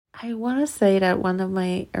I want to say that one of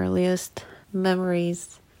my earliest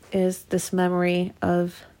memories is this memory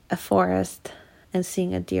of a forest and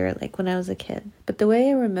seeing a deer like when I was a kid. But the way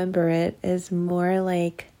I remember it is more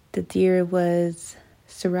like the deer was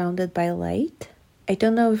surrounded by light. I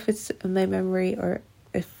don't know if it's my memory or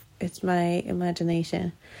if it's my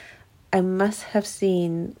imagination. I must have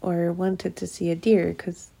seen or wanted to see a deer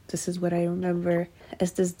because this is what I remember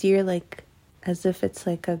as this deer, like as if it's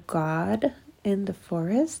like a god in the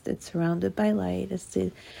forest. It's surrounded by light. It's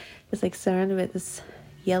like surrounded with this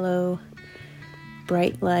yellow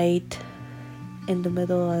bright light in the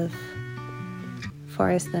middle of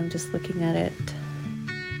forest. I'm just looking at it.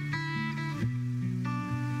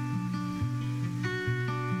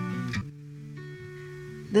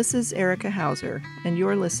 This is Erica Hauser, and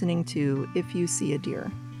you're listening to If You See a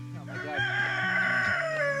Deer.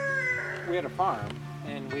 We had a farm,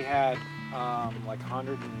 and we had like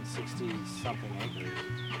 160 something acres.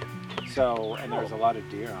 So, and there was a lot of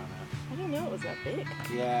deer on it. I didn't know it was that big.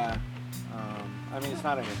 Yeah. I mean, it's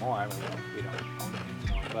not anymore. I mean, we don't own it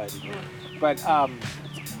anymore. But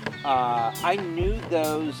I knew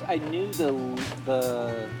those. I knew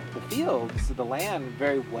the fields, the land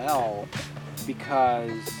very well,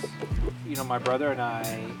 because my brother and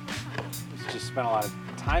I just spent a lot of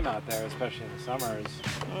time out there, especially in the summers.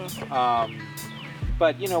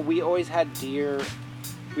 But we always had deer.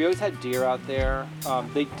 We always had deer out there.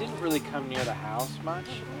 They didn't really come near the house much,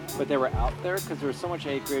 but they were out there because there was so much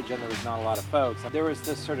acreage and there was not a lot of folks. There was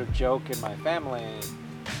this sort of joke in my family.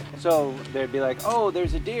 So they'd be like, "Oh,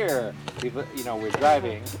 there's a deer." We're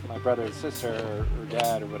driving. My brother and sister or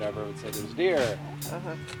dad or whatever would say, "There's a deer,"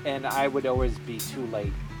 and I would always be too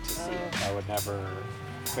late to see it. I would never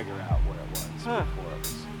figure out where it was before it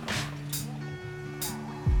was.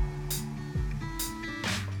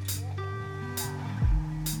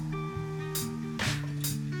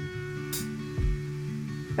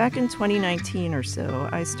 Back in 2019 or so,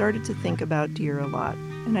 I started to think about deer a lot,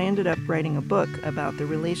 and I ended up writing a book about the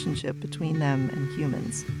relationship between them and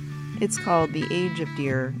humans. It's called The Age of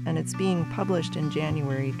Deer, and it's being published in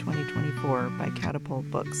January 2024 by Catapult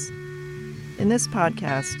Books. In this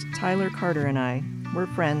podcast, Tyler Carter and I, we're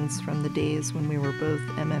friends from the days when we were both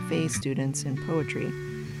MFA students in poetry.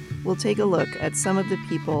 We'll take a look at some of the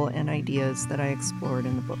people and ideas that I explored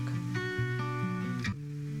in the book.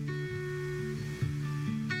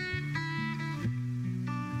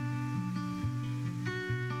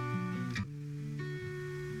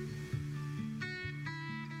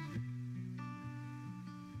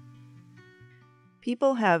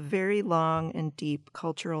 People have very long and deep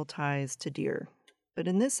cultural ties to deer. But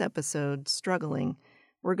in this episode, Struggling,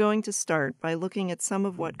 we're going to start by looking at some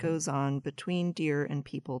of what goes on between deer and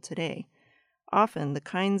people today. Often the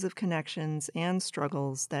kinds of connections and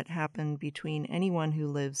struggles that happen between anyone who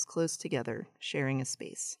lives close together, sharing a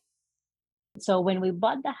space. So when we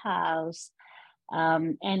bought the house,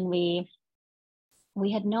 and we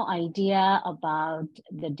had no idea about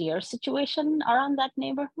the deer situation around that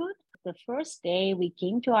neighborhood. The first day we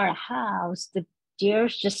came to our house, the deer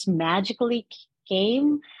just magically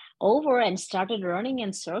came over and started running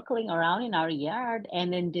and circling around in our yard,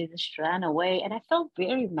 and then they just ran away. And I felt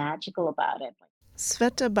very magical about it.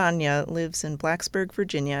 Sveta Banya lives in Blacksburg,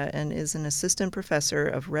 Virginia, and is an assistant professor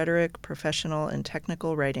of rhetoric, professional, and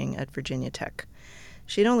technical writing at Virginia Tech.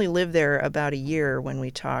 She'd only lived there about a year when we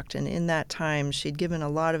talked, and in that time she'd given a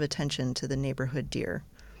lot of attention to the neighborhood deer.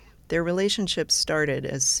 Their relationship started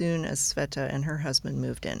as soon as Sveta and her husband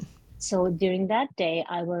moved in. So during that day,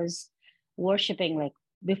 I was worshiping, like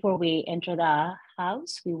before we enter the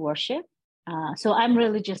house, we worship. So I'm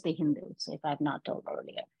religious a Hindu, so if I've not told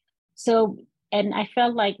earlier. So, and I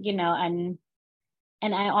felt like, and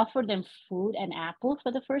I offered them food and apple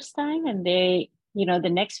for the first time, and they, the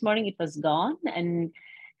next morning it was gone. And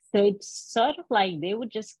so it's sort of like they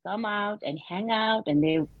would just come out and hang out, and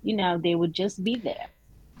they would just be there.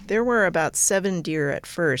 There were about 7 deer at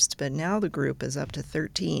first, but now the group is up to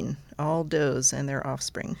 13, all does and their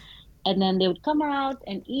offspring. And then they would come out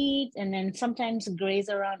and eat, and then sometimes graze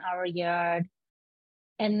around our yard.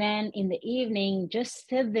 And then in the evening, just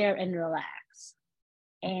sit there and relax.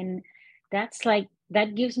 And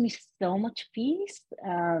that gives me so much peace.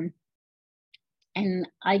 And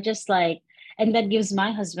I just and that gives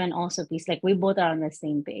my husband also peace. Like we both are on the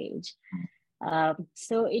same page.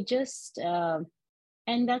 So it just,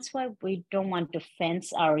 and that's why we don't want to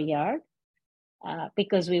fence our yard,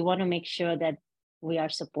 because we want to make sure that we are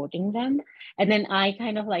supporting them. And then I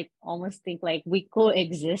kind of almost think we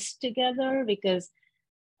coexist together, because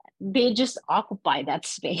they just occupy that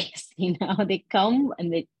space. They come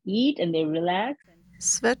and they eat and they relax.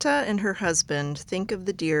 Sveta and her husband think of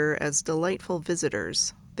the deer as delightful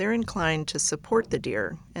visitors. They're inclined to support the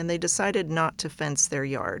deer, and they decided not to fence their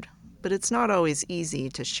yard. But it's not always easy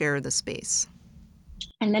to share the space.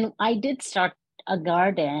 And then I did start a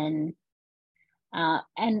garden.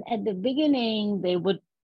 And at the beginning, they would,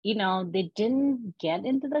 they didn't get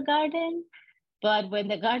into the garden. But when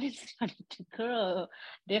the garden started to grow,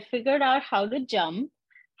 they figured out how to jump,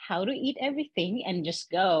 how to eat everything, and just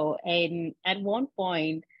go. And at one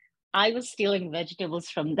point, I was stealing vegetables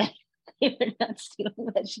from them. They were not stealing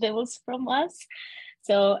vegetables from us.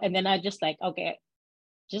 So, and then I just like, okay,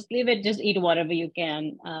 just leave it, just eat whatever you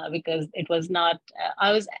can, because it was not,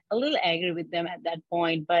 I was a little angry with them at that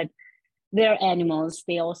point, but they're animals.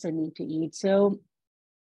 They also need to eat. So,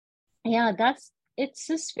 yeah, it's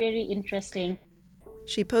just very interesting.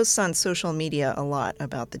 She posts on social media a lot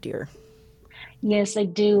about the deer. Yes, I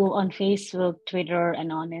do on Facebook, Twitter,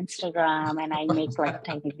 and on Instagram. And I make like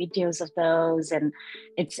tiny videos of those, and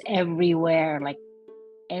it's everywhere. Like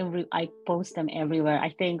I post them everywhere. I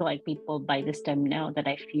think like people by this time know that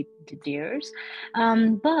I feed the deers.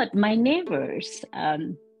 But my neighbor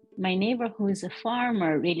who is a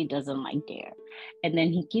farmer really doesn't like deer. And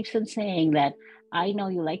then he keeps on saying that, I know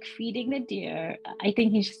you like feeding the deer. I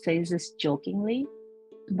think he says this jokingly,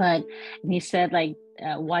 but he said like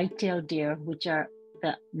white-tailed deer, which are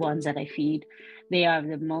the ones that I feed, they are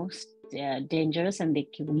the most dangerous, and they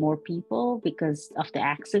kill more people because of the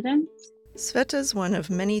accidents. Sveta's one of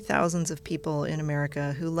many thousands of people in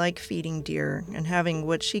America who like feeding deer and having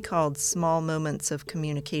what she called small moments of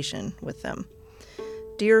communication with them.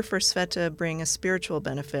 Deer for Sveta bring a spiritual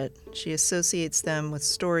benefit. She associates them with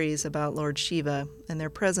stories about Lord Shiva, and their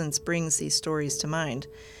presence brings these stories to mind.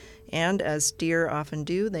 And as deer often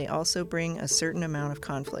do, they also bring a certain amount of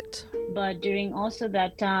conflict. But during also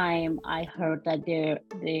that time, I heard that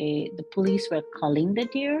the police were calling the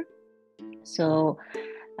deer. So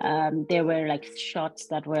there were like shots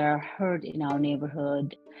that were heard in our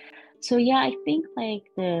neighborhood. So yeah, I think like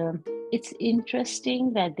it's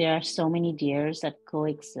interesting that there are so many deers that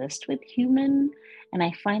coexist with human, and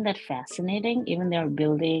I find that fascinating. Even there are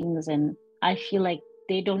buildings, and I feel like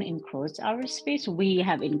they don't encroach our space. We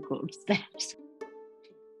have encroached theirs.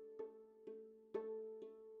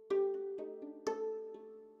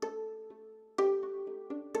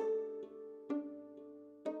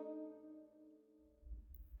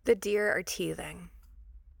 The deer are teething,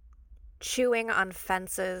 chewing on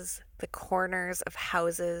fences, the corners of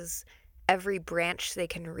houses, every branch they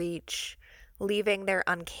can reach, leaving their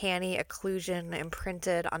uncanny occlusion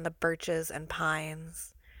imprinted on the birches and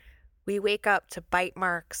pines. We wake up to bite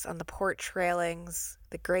marks on the porch railings,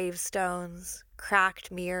 the gravestones,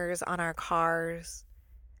 cracked mirrors on our cars,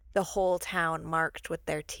 the whole town marked with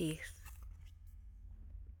their teeth.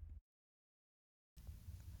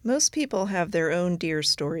 Most people have their own deer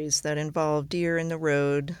stories that involve deer in the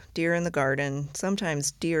road, deer in the garden,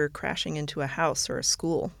 sometimes deer crashing into a house or a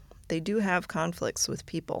school. They do have conflicts with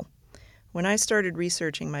people. When I started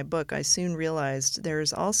researching my book, I soon realized there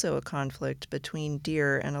is also a conflict between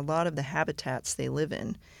deer and a lot of the habitats they live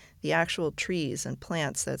in, the actual trees and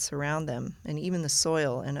plants that surround them, and even the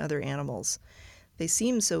soil and other animals. They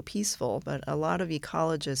seem so peaceful, but a lot of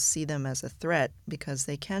ecologists see them as a threat because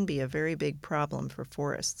they can be a very big problem for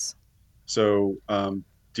forests. So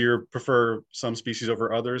deer prefer some species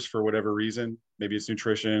over others for whatever reason. Maybe it's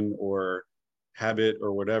nutrition or habit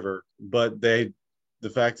or whatever. But the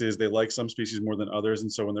fact is they like some species more than others.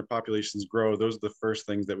 And so when their populations grow, those are the first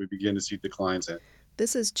things that we begin to see declines in.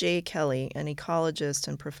 This is Jay Kelly, an ecologist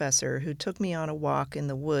and professor who took me on a walk in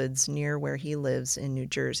the woods near where he lives in New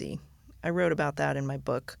Jersey. I wrote about that in my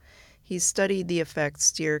book. He's studied the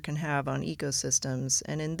effects deer can have on ecosystems,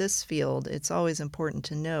 and in this field, it's always important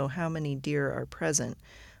to know how many deer are present,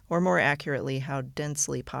 or more accurately, how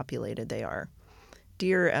densely populated they are.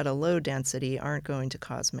 Deer at a low density aren't going to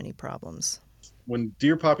cause many problems. When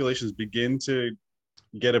deer populations begin to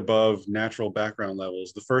get above natural background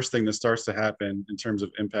levels, the first thing that starts to happen in terms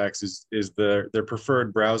of impacts is their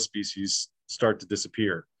preferred browse species start to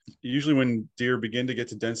disappear. Usually when deer begin to get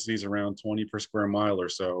to densities around 20 per square mile or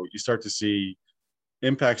so, you start to see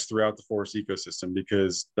impacts throughout the forest ecosystem,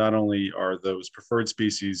 because not only are those preferred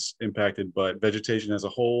species impacted, but vegetation as a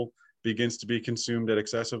whole begins to be consumed at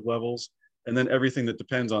excessive levels. And then everything that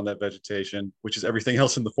depends on that vegetation, which is everything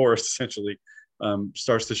else in the forest essentially,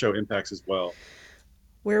 starts to show impacts as well.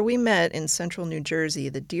 Where we met in central New Jersey,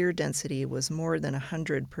 the deer density was more than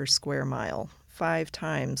 100 per square mile, 5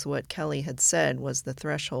 times what Kelly had said was the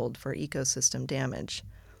threshold for ecosystem damage.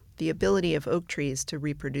 The ability of oak trees to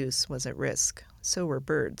reproduce was at risk. So were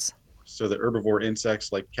birds. So the herbivore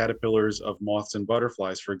insects like caterpillars of moths and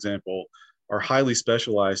butterflies, for example, are highly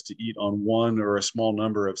specialized to eat on one or a small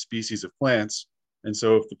number of species of plants. And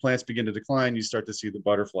so if the plants begin to decline, you start to see the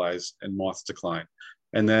butterflies and moths decline.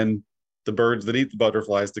 And then the birds that eat the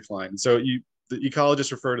butterflies decline. So the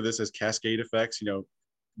ecologists refer to this as cascade effects,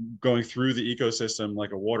 going through the ecosystem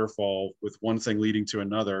like a waterfall with one thing leading to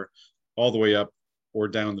another, all the way up or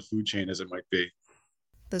down the food chain as it might be.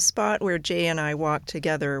 The spot where Jay and I walked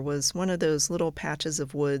together was one of those little patches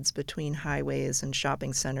of woods between highways and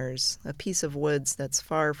shopping centers, a piece of woods that's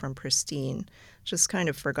far from pristine, just kind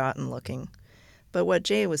of forgotten looking. But what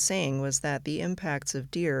Jay was saying was that the impacts of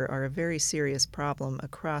deer are a very serious problem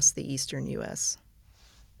across the eastern U.S.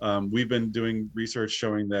 We've been doing research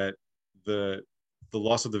showing that the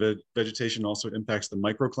loss of the vegetation also impacts the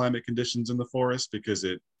microclimate conditions in the forest, because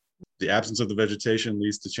the absence of the vegetation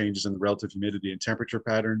leads to changes in the relative humidity and temperature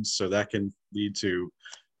patterns. So that can lead to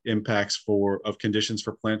impacts of conditions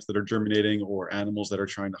for plants that are germinating or animals that are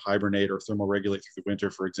trying to hibernate or thermoregulate through the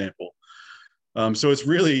winter, for example. So it's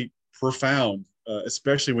really profound,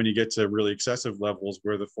 especially when you get to really excessive levels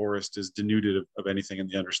where the forest is denuded of anything in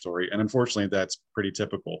the understory. And unfortunately, that's pretty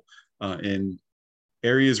typical in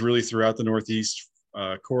areas really throughout the Northeast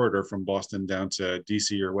corridor from Boston down to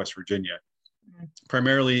DC or West Virginia,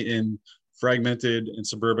 primarily in fragmented and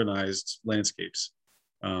suburbanized landscapes,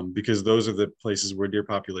 because those are the places where deer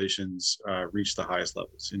populations reach the highest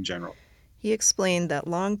levels in general. He explained that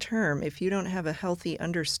long term, if you don't have a healthy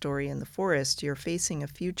understory in the forest, you're facing a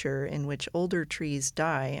future in which older trees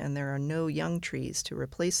die and there are no young trees to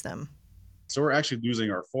replace them. So we're actually losing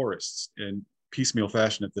our forests in piecemeal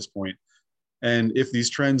fashion at this point. And if these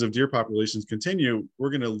trends of deer populations continue, we're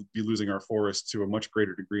going to be losing our forests to a much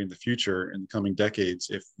greater degree in the future in the coming decades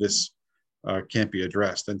if this can't be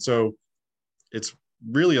addressed. And so it's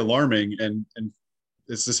really alarming, and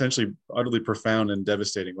it's essentially utterly profound and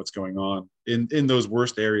devastating what's going on in those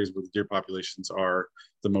worst areas where the deer populations are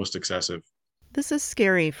the most excessive. This is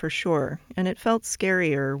scary for sure, and it felt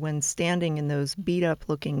scarier when standing in those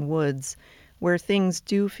beat-up-looking woods where things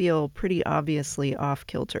do feel pretty obviously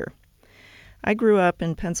off-kilter. I grew up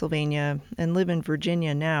in Pennsylvania and live in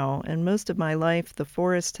Virginia now, and most of my life the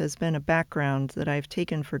forest has been a background that I've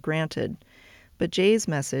taken for granted. But Jay's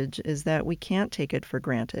message is that we can't take it for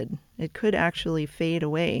granted. It could actually fade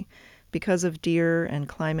away because of deer and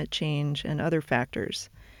climate change and other factors.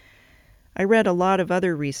 I read a lot of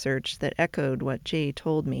other research that echoed what Jay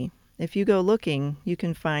told me. If you go looking, you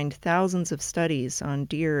can find thousands of studies on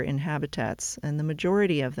deer in habitats, and the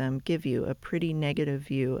majority of them give you a pretty negative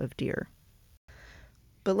view of deer.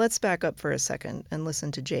 But let's back up for a second and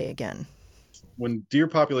listen to Jay again. When deer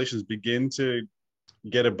populations begin to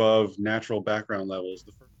get above natural background levels.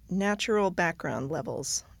 Natural background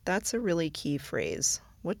levels. That's a really key phrase.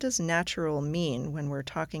 What does natural mean when we're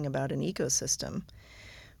talking about an ecosystem?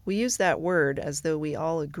 We use that word as though we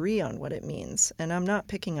all agree on what it means, and I'm not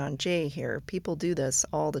picking on Jay here. People do this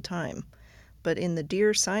all the time. But in the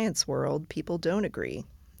deer science world, people don't agree.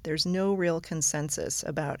 There's no real consensus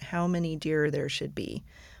about how many deer there should be,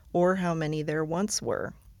 or how many there once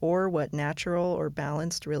were, or what natural or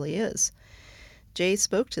balanced really is. Jay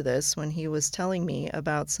spoke to this when he was telling me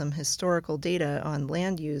about some historical data on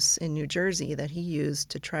land use in New Jersey that he used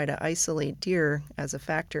to try to isolate deer as a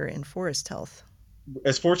factor in forest health.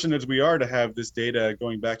 As fortunate as we are to have this data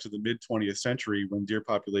going back to the mid-20th century when deer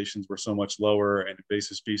populations were so much lower and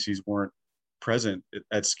invasive species weren't present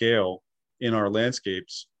at scale in our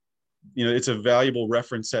landscapes, it's a valuable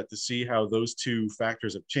reference set to see how those two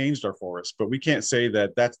factors have changed our forests. But we can't say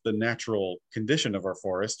that that's the natural condition of our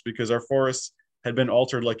forests, because our forests had been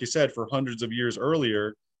altered, like you said, for hundreds of years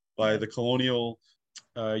earlier by the colonial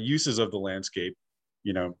uses of the landscape,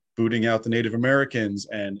 booting out the Native Americans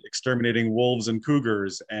and exterminating wolves and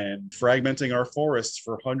cougars and fragmenting our forests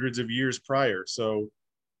for hundreds of years prior. So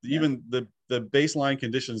even the baseline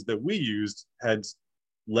conditions that we used had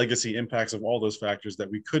legacy impacts of all those factors that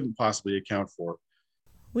we couldn't possibly account for.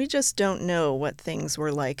 We just don't know what things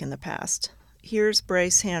were like in the past. Here's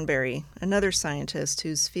Bryce Hanbury, another scientist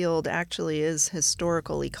whose field actually is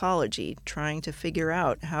historical ecology, trying to figure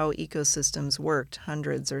out how ecosystems worked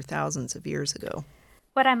hundreds or thousands of years ago.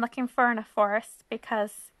 What I'm looking for in a forest,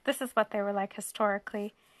 because this is what they were like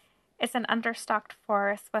historically, is an understocked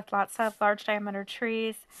forest with lots of large diameter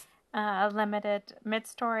trees, a limited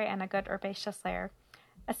mid-story, and a good herbaceous layer.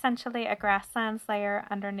 Essentially a grasslands layer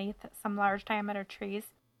underneath some large diameter trees.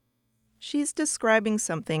 She's describing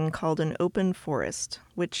something called an open forest,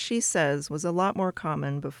 which she says was a lot more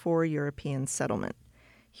common before European settlement.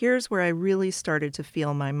 Here's where I really started to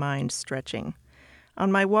feel my mind stretching.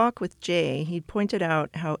 On my walk with Jay, he'd pointed out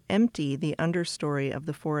how empty the understory of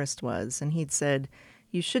the forest was, and he'd said,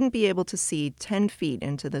 "You shouldn't be able to see 10 feet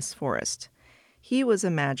into this forest." He was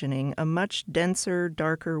imagining a much denser,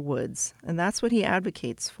 darker woods, and that's what he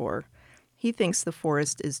advocates for. He thinks the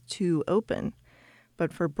forest is too open.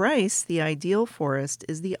 But for Bryce, the ideal forest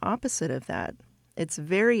is the opposite of that. It's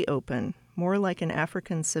very open, more like an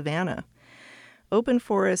African savanna. Open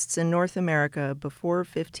forests in North America before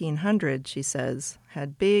 1500, she says,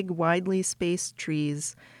 had big, widely spaced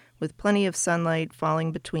trees with plenty of sunlight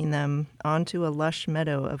falling between them onto a lush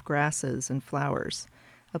meadow of grasses and flowers,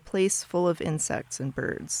 a place full of insects and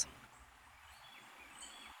birds.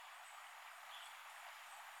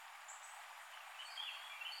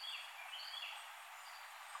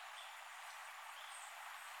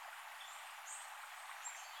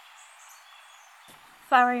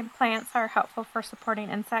 Flowering plants are helpful for supporting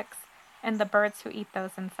insects and the birds who eat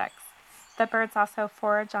those insects. The birds also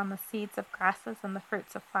forage on the seeds of grasses and the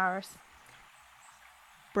fruits of flowers.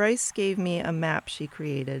 Bryce gave me a map she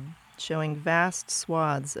created, showing vast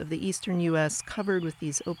swaths of the eastern U.S. covered with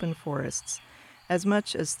these open forests, as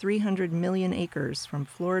much as 300 million acres from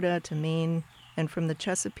Florida to Maine and from the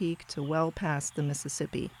Chesapeake to well past the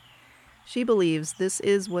Mississippi. She believes this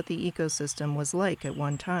is what the ecosystem was like at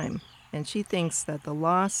one time, and she thinks that the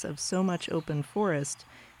loss of so much open forest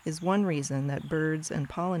is one reason that birds and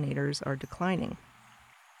pollinators are declining.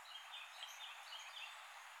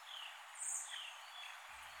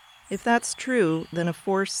 If that's true, then a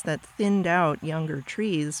force that thinned out younger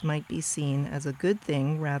trees might be seen as a good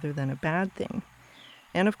thing rather than a bad thing.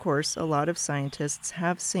 And of course, a lot of scientists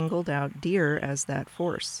have singled out deer as that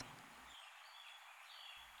force.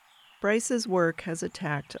 Bryce's work has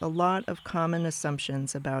attacked a lot of common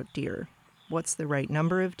assumptions about deer. What's the right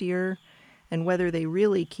number of deer, and whether they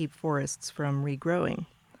really keep forests from regrowing.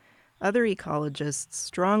 Other ecologists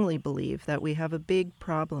strongly believe that we have a big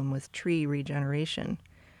problem with tree regeneration.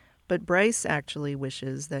 But Bryce actually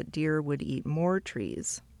wishes that deer would eat more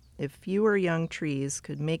trees. If fewer young trees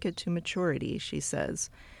could make it to maturity, she says,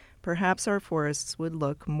 perhaps our forests would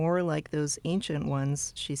look more like those ancient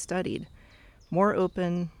ones she studied, more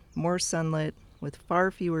open, more sunlit, with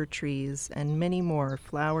far fewer trees and many more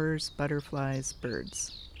flowers, butterflies,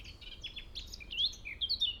 birds.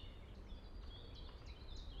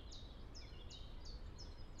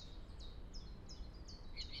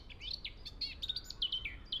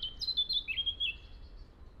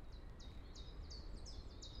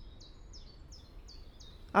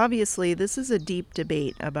 Obviously, this is a deep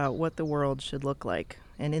debate about what the world should look like,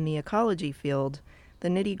 and in the ecology field, the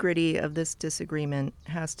nitty-gritty of this disagreement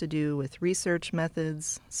has to do with research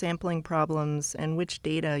methods, sampling problems, and which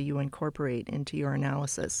data you incorporate into your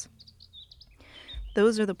analysis.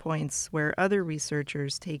 Those are the points where other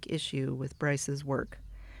researchers take issue with Bryce's work.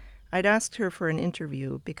 I'd asked her for an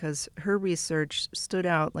interview because her research stood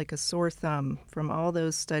out like a sore thumb from all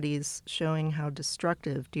those studies showing how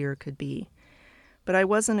destructive deer could be. But I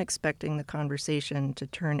wasn't expecting the conversation to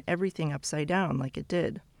turn everything upside down like it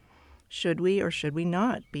did. Should we or should we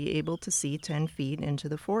not be able to see 10 feet into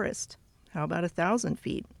the forest? How about 1,000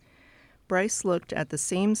 feet? Bryce looked at the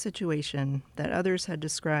same situation that others had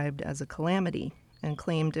described as a calamity and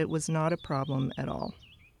claimed it was not a problem at all.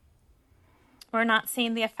 We're not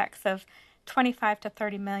seeing the effects of 25 to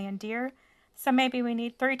 30 million deer, so maybe we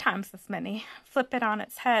need 3 times as many. Flip it on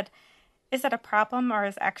its head. Is it a problem, or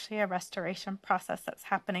is it actually a restoration process that's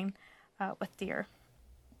happening with deer?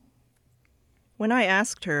 When I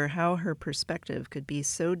asked her how her perspective could be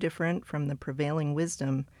so different from the prevailing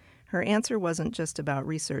wisdom, her answer wasn't just about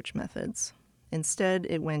research methods. Instead,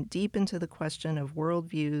 it went deep into the question of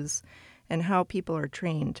worldviews and how people are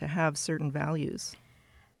trained to have certain values.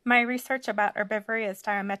 My research about herbivory is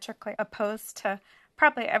diametrically opposed to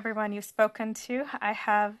probably everyone you've spoken to. I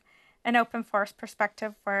have an open forest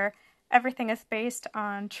perspective where everything is based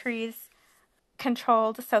on trees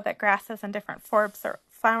controlled so that grasses and different forbs or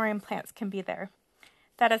flowering plants can be there.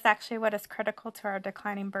 That is actually what is critical to our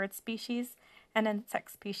declining bird species and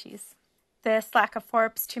insect species. This lack of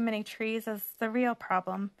forbs, too many trees, is the real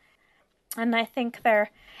problem. And I think there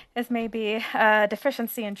is maybe a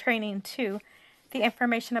deficiency in training too. The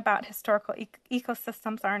information about historical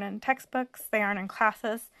ecosystems aren't in textbooks, they aren't in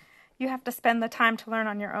classes. You have to spend the time to learn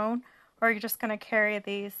on your own, or you're just going to carry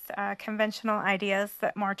these conventional ideas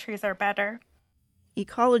that more trees are better.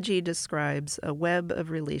 Ecology describes a web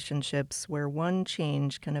of relationships where one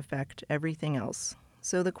change can affect everything else.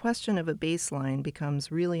 So the question of a baseline becomes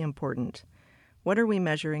really important. What are we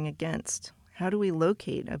measuring against? How do we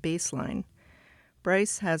locate a baseline?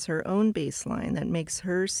 Bryce has her own baseline that makes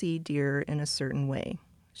her see deer in a certain way.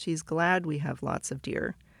 She's glad we have lots of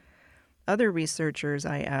deer. Other researchers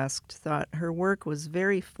I asked thought her work was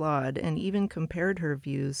very flawed and even compared her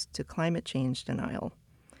views to climate change denial.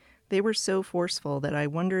 They were so forceful that I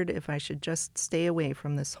wondered if I should just stay away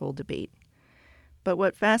from this whole debate. But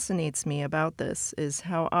what fascinates me about this is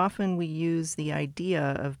how often we use the idea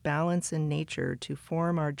of balance in nature to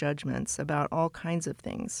form our judgments about all kinds of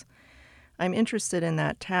things. I'm interested in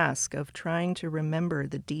that task of trying to remember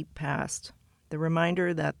the deep past, the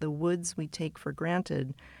reminder that the woods we take for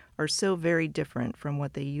granted are so very different from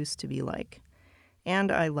what they used to be like. And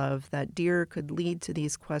I love that deer could lead to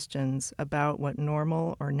these questions about what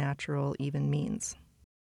normal or natural even means.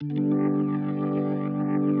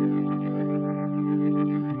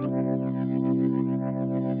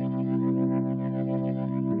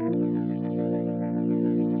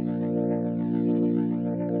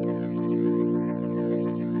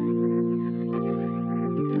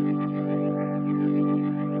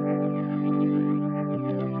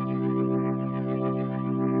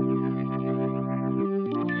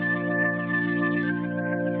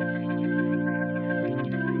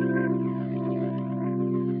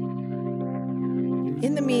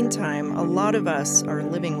 In the meantime, a lot of us are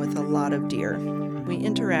living with a lot of deer. We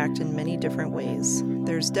interact in many different ways.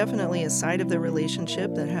 There's definitely a side of the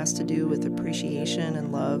relationship that has to do with appreciation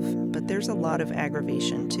and love, but there's a lot of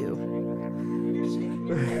aggravation too.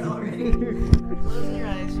 Closing your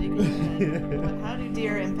eyes, shaking your head. How do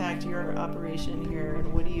deer impact your operation here,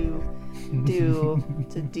 and what do you do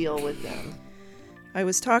to deal with them? I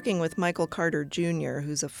was talking with Michael Carter Jr.,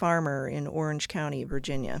 who's a farmer in Orange County,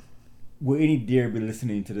 Virginia. Will any deer be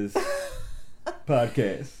listening to this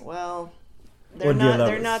podcast? Well, they're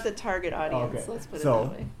not the target audience. Okay. Let's put it So,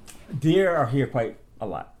 that way. deer are here quite a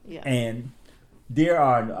lot. Yeah. And deer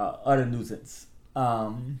are an utter nuisance.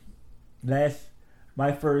 My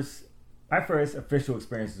first official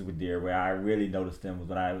experiences with deer, where I really noticed them, was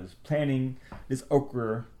when I was planting this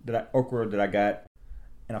okra that I got,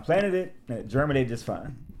 and I planted it, and it germinated just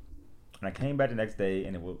fine. And I came back the next day,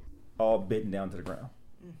 and it was all bitten down to the ground.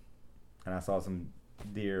 And I saw some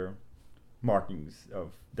deer markings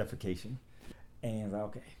of defecation. And I was like,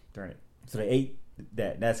 okay, turn it. So they ate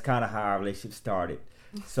that. That's kind of how our relationship started.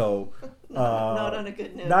 So not on a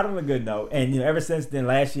good note. Not on a good note. And ever since then,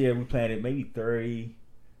 last year we planted maybe 30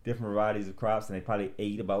 different varieties of crops, and they probably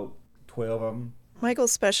ate about 12 of them. Michael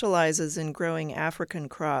specializes in growing African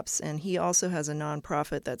crops, and he also has a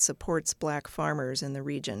nonprofit that supports black farmers in the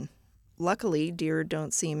region. Luckily, deer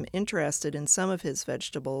don't seem interested in some of his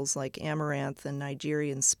vegetables, like amaranth and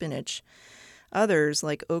Nigerian spinach. Others,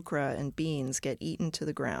 like okra and beans, get eaten to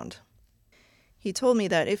the ground. He told me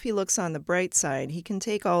that if he looks on the bright side, he can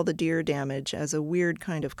take all the deer damage as a weird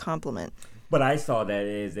kind of compliment. But I saw that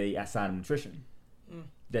as a sign of nutrition,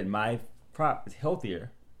 that my crop is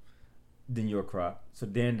healthier than your crop. So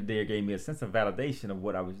then the deer gave me a sense of validation of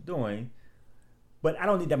what I was doing. But I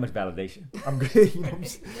don't need that much validation. I'm good. You know?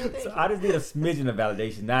 So I just need a smidgen of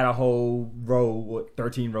validation, not a whole row,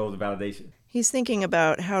 13 rows of validation. He's thinking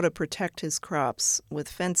about how to protect his crops with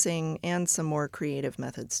fencing and some more creative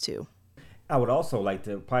methods too. I would also like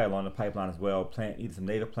to, probably along the pipeline as well, plant either some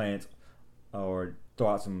native plants or throw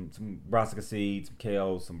out some brassica seeds, some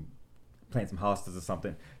kale, plant some hostas or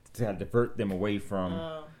something to kind of divert them away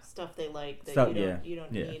from stuff they like that you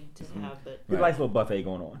don't need to have. But we like a little buffet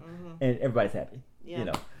going on, and everybody's happy. Yeah. You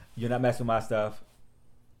know, you're not messing with my stuff.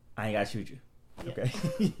 I ain't gotta shoot you. Yeah. Okay.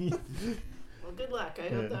 Well, good luck. I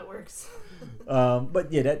hope that works.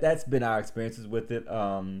 But yeah, that's been our experiences with it.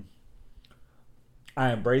 I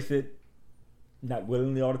embrace it, not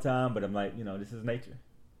willingly all the time, but I'm like, this is nature,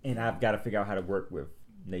 and I've got to figure out how to work with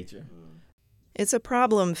nature. It's a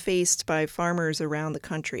problem faced by farmers around the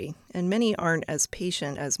country, and many aren't as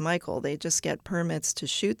patient as Michael. They just get permits to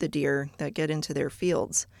shoot the deer that get into their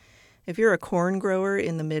fields. If you're a corn grower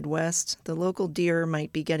in the Midwest, the local deer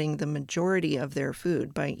might be getting the majority of their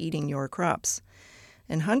food by eating your crops.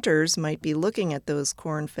 And hunters might be looking at those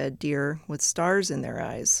corn-fed deer with stars in their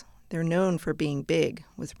eyes. They're known for being big,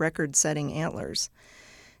 with record-setting antlers.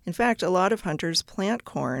 In fact, a lot of hunters plant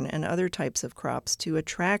corn and other types of crops to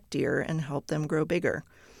attract deer and help them grow bigger.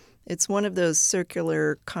 It's one of those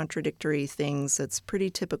circular, contradictory things that's pretty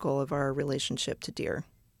typical of our relationship to deer.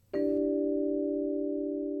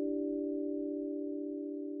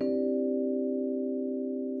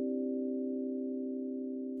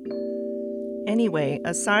 Anyway,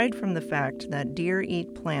 aside from the fact that deer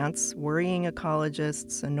eat plants, worrying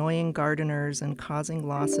ecologists, annoying gardeners, and causing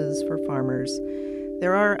losses for farmers,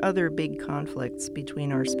 there are other big conflicts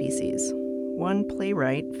between our species. One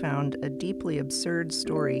playwright found a deeply absurd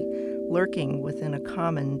story lurking within a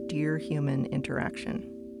common deer-human interaction.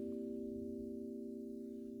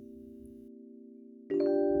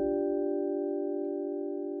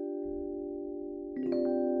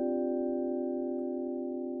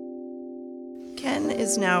 Ken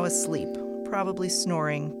is now asleep, probably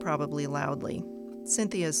snoring, probably loudly.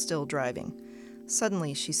 Cynthia is still driving.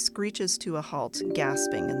 Suddenly, she screeches to a halt,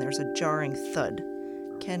 gasping, and there's a jarring thud.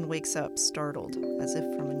 Ken wakes up, startled, as if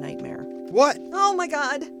from a nightmare. What? Oh my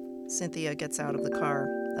God! Cynthia gets out of the car.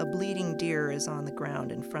 A bleeding deer is on the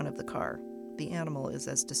ground in front of the car. The animal is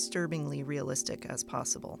as disturbingly realistic as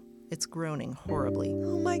possible. It's groaning horribly.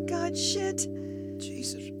 Oh my God, shit!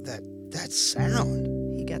 Jesus, that sound.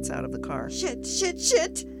 He gets out of the car. Shit!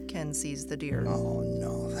 Ken sees the deer. Oh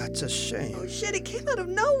no, that's a shame. Oh shit, it came out of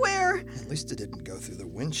nowhere! At least it didn't go through the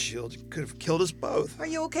windshield. It could have killed us both. Are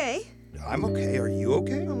you okay? I'm okay. Are you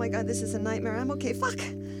okay? Oh my God, this is a nightmare. I'm okay. Fuck!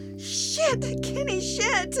 Shit! Kenny,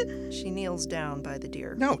 shit! She kneels down by the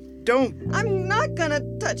deer. No, don't. I'm not gonna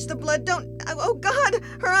touch the blood. Don't. Oh God,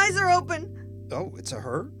 her eyes are open. Oh, it's a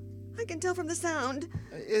her? I can tell from the sound.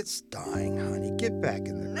 It's dying, honey. Get back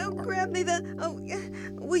in the No, car. grab me the. Oh,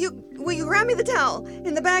 will you grab me the towel?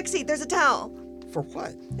 In the back seat, there's a towel. For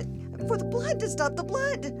what? For the blood, to stop the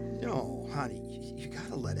blood. No, honey, you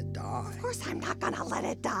gotta let it die. Of course I'm not gonna let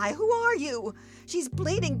it die. Who are you? She's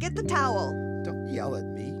bleeding. Get the towel. Don't yell at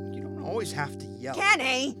me. You don't always have to yell.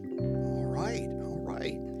 Kenny! All right.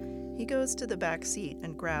 He goes to the back seat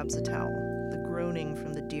and grabs a towel. The groaning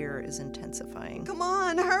from the deer is intensifying. Come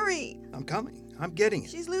on, hurry. I'm coming. I'm getting it.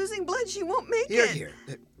 She's losing blood. She won't make it. Here.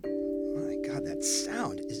 My God, that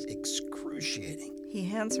sound is excruciating. He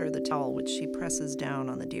hands her the towel, which she presses down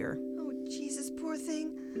on the deer. Oh, Jesus, poor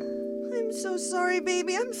thing. I'm so sorry,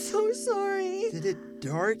 baby. I'm so sorry. Did it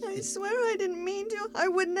dart? I swear I didn't mean to. I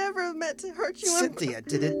would never have meant to hurt you. Cynthia,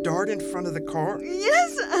 did it dart in front of the car?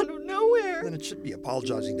 Yes, out of nowhere. Then it should be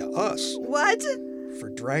apologizing to us. What? For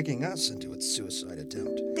dragging us into its suicide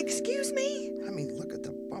attempt. Excuse me? I mean, look at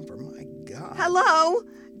the bumper. My God. Hello?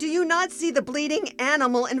 Do you not see the bleeding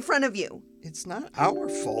animal in front of you? It's not our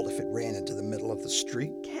fault if it ran into the middle of the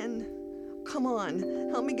street. Ken, come on.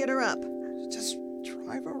 Help me get her up. Just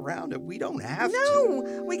drive around it. We don't have to.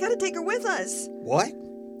 No! We gotta take her with us. What?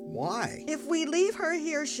 Why? If we leave her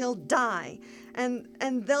here, she'll die. And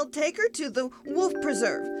they'll take her to the wolf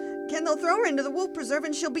preserve. Ken, they'll throw her into the wolf preserve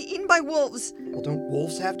and she'll be eaten by wolves. Well, don't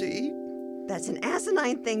wolves have to eat? That's an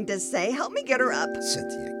asinine thing to say. Help me get her up.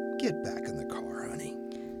 Cynthia, get back in the car, honey.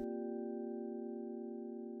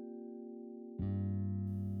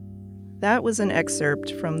 That was an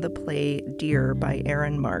excerpt from the play Deer by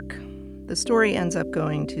Aaron Mark. The story ends up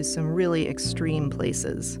going to some really extreme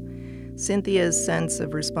places. Cynthia's sense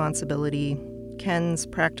of responsibility, Ken's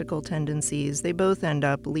practical tendencies, they both end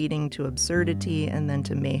up leading to absurdity and then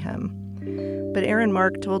to mayhem. But Aaron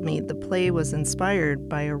Mark told me the play was inspired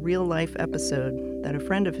by a real-life episode that a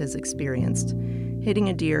friend of his experienced, hitting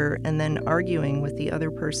a deer and then arguing with the other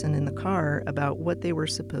person in the car about what they were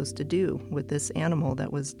supposed to do with this animal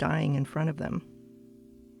that was dying in front of them.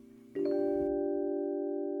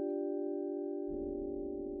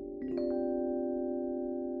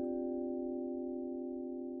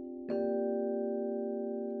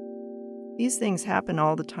 These things happen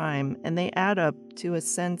all the time, and they add up to a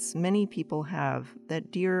sense many people have that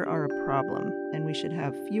deer are a problem, and we should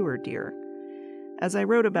have fewer deer. As I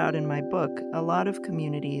wrote about in my book, a lot of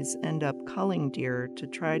communities end up culling deer to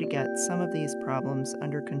try to get some of these problems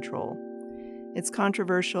under control. It's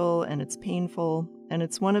controversial and it's painful, and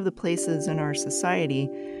it's one of the places in our society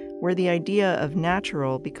where the idea of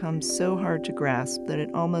natural becomes so hard to grasp that it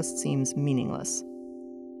almost seems meaningless.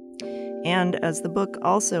 And as the book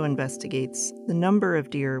also investigates, the number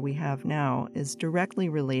of deer we have now is directly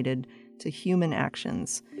related to human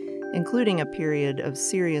actions, including a period of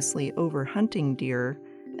seriously overhunting deer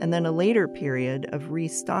and then a later period of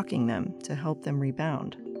restocking them to help them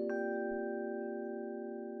rebound.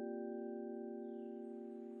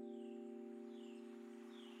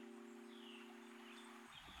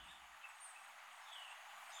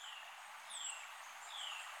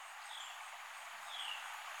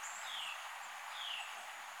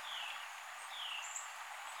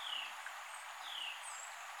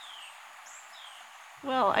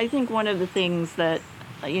 Well, I think one of the things that,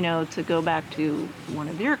 to go back to one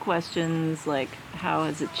of your questions, like how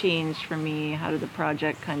has it changed for me? How did the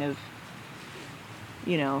project kind of,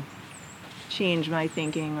 change my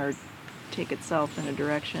thinking or take itself in a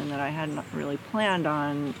direction that I hadn't really planned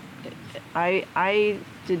on? I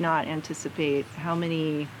did not anticipate how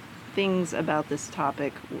many things about this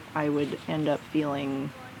topic I would end up feeling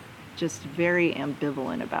just very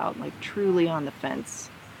ambivalent about, like truly on the fence.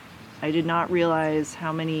 I did not realize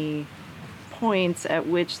how many points at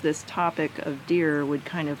which this topic of deer would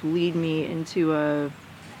kind of lead me into a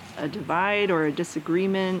divide or a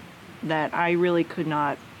disagreement that I really could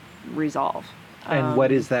not resolve. And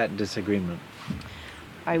what is that disagreement?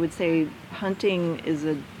 I would say hunting is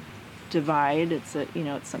a divide. It's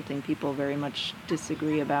something people very much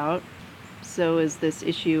disagree about. So is this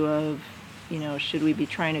issue of, should we be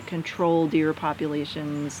trying to control deer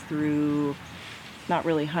populations through not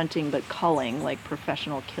really hunting, but culling, like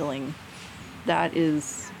professional killing? That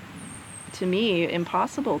is, to me,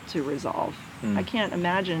 impossible to resolve. I can't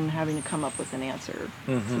imagine having to come up with an answer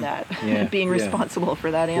to that, being responsible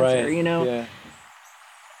for that answer, Yeah.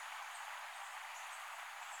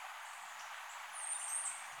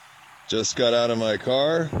 Just got out of my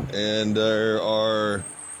car, and there are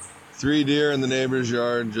 3 deer in the neighbor's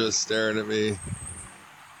yard just staring at me.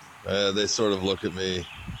 They sort of look at me,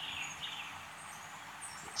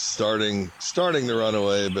 starting to run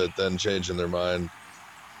away, but then changing their mind.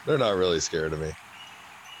 They're not really scared of me.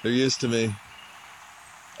 They're used to me.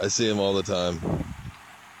 I see them all the time.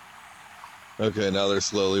 Okay, now they're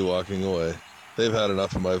slowly walking away. They've had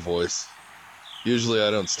enough of my voice. Usually I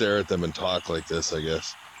don't stare at them and talk like this, I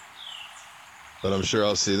guess. But I'm sure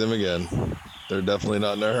I'll see them again. They're definitely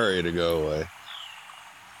not in a hurry to go away.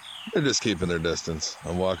 They're just keeping their distance.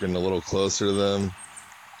 I'm walking a little closer to them.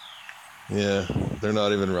 Yeah, they're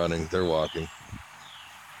not even running. They're walking.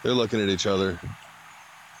 They're looking at each other.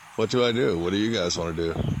 What do I do? What do you guys want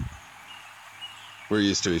to do? We're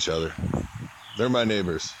used to each other. They're my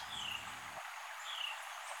neighbors.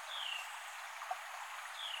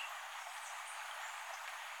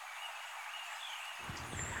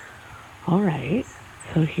 All right,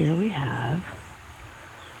 so here we have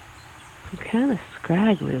some kind of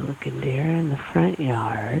scraggly looking deer in the front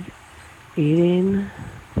yard eating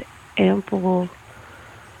the ample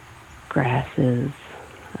grasses,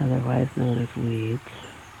 otherwise known as weeds,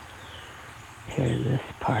 here in this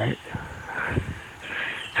part.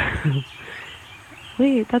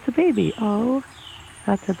 Wait, that's a baby. Oh,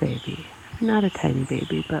 that's a baby. Not a tiny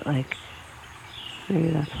baby, but like,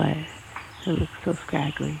 maybe that's why it looks so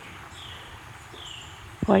scraggly.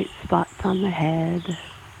 White spots on the head.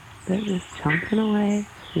 They're just chunking away,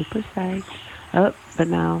 super psyched. Oh, but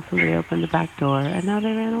now somebody opened the back door, and now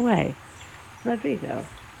they ran away. Rodrigo.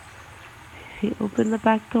 He opened the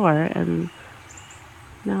back door, and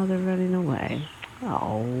now they're running away.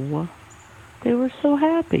 Oh, they were so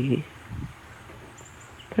happy.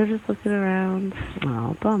 They're just looking around.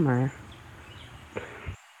 Oh, bummer.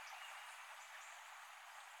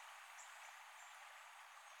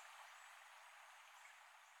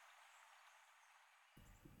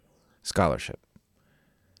 Scholarship.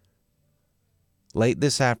 Late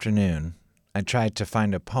this afternoon, I tried to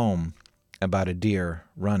find a poem about a deer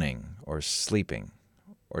running or sleeping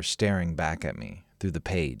or staring back at me through the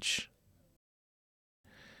page,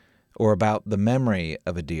 or about the memory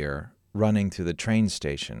of a deer running through the train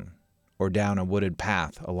station or down a wooded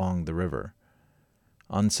path along the river.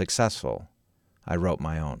 Unsuccessful, I wrote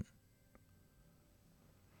my own.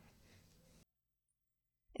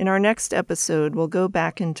 In our next episode, we'll go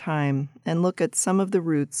back in time and look at some of the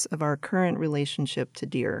roots of our current relationship to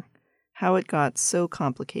deer, how it got so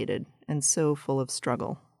complicated and so full of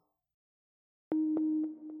struggle.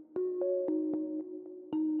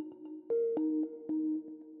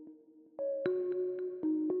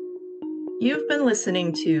 You've been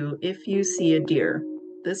listening to If You See a Deer.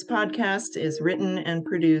 This podcast is written and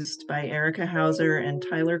produced by Erica Hauser and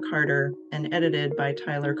Tyler Carter and edited by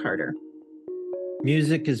Tyler Carter.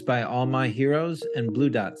 Music is by All My Heroes and Blue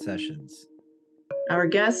Dot Sessions. Our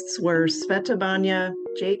guests were Sveta Banya,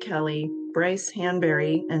 Jay Kelly, Bryce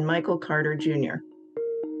Hanberry, and Michael Carter Jr.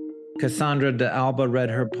 Cassandra de Alba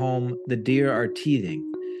read her poem, The Deer Are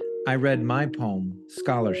Teething. I read my poem,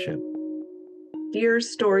 Scholarship. Deer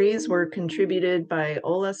stories were contributed by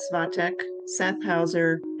Ola Svatek, Seth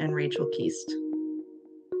Hauser, and Rachel Keast.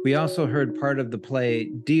 We also heard part of the play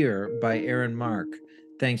Deer by Aaron Mark,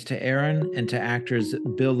 thanks to Aaron and to actors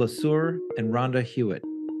Bill Lasure and Rhonda Hewitt.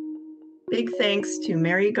 Big thanks to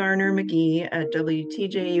Mary Garner McGee at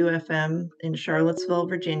WTJU-FM in Charlottesville,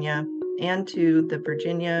 Virginia, and to the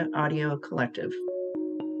Virginia Audio Collective.